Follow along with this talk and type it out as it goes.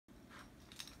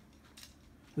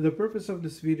The purpose of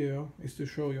this video is to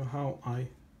show you how I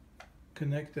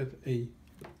connected a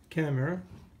camera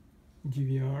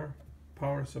DVR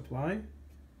power supply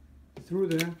through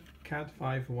the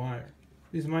CAT5 wire.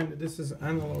 Please mind that this is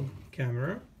analog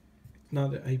camera, it's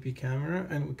not the IP camera,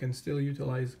 and we can still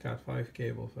utilize CAT5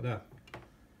 cable for that.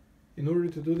 In order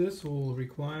to do this, we'll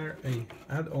require a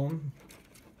add-on,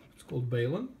 it's called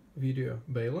balun, video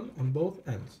balun, on both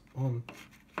ends, on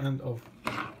end of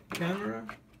camera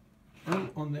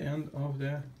and on the end of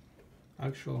the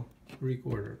actual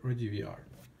recorder or DVR.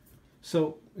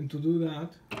 So, and to do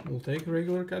that, we'll take a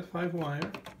regular CAT5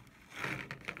 wire,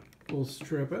 we'll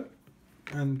strip it,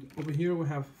 and over here we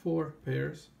have 4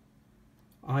 pairs.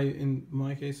 In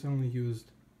my case, only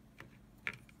used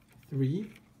 3,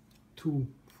 2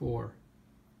 for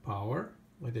power,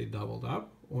 where they doubled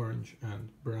up, orange and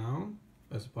brown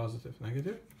as positive,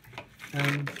 negative.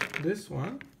 And this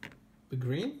one, the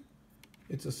green,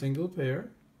 it's a single pair,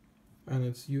 and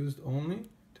it's used only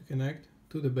to connect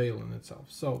to the balun itself.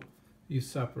 So you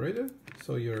separate it,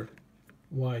 so your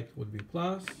white would be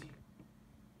plus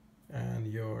and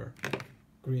your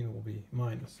green will be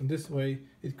minus. And this way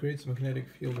it creates a magnetic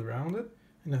field around it,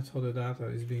 and that's how the data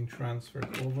is being transferred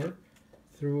over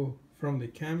from the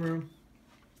camera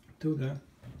to the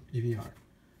DVR.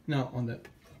 Now on the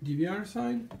DVR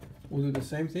side, we'll do the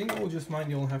same thing. We'll just mind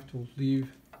you'll have to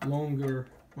leave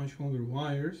much longer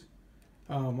wires,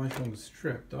 much longer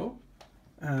strip though.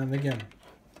 And again,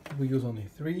 we use only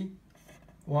 3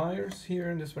 wires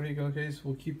here in this particular case.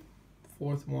 We'll keep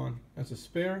 4th one as a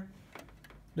spare.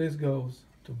 This goes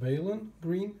to balun,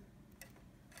 green.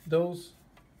 Those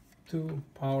 2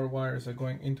 power wires are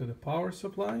going into the power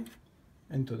supply,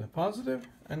 into the positive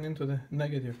and into the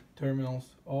negative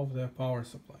terminals of the power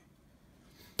supply.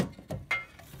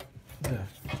 The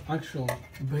actual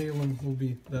balun will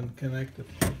be then connected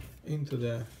into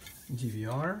the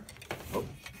DVR. Oh,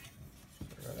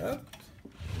 sorry about that.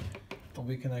 Will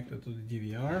be connected to the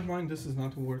DVR. Mind, this is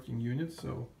not a working unit,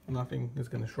 so nothing is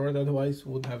going to short, otherwise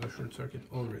would have a short circuit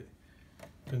already.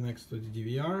 Connects to the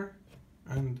DVR,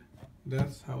 and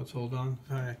that's how it's all done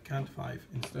via CAT5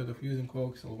 instead of using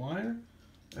coaxial wire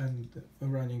and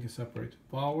running a separate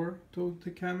power to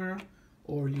the camera,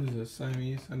 or use a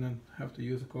semis and then have to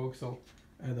use a coaxial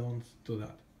add-ons to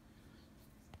that.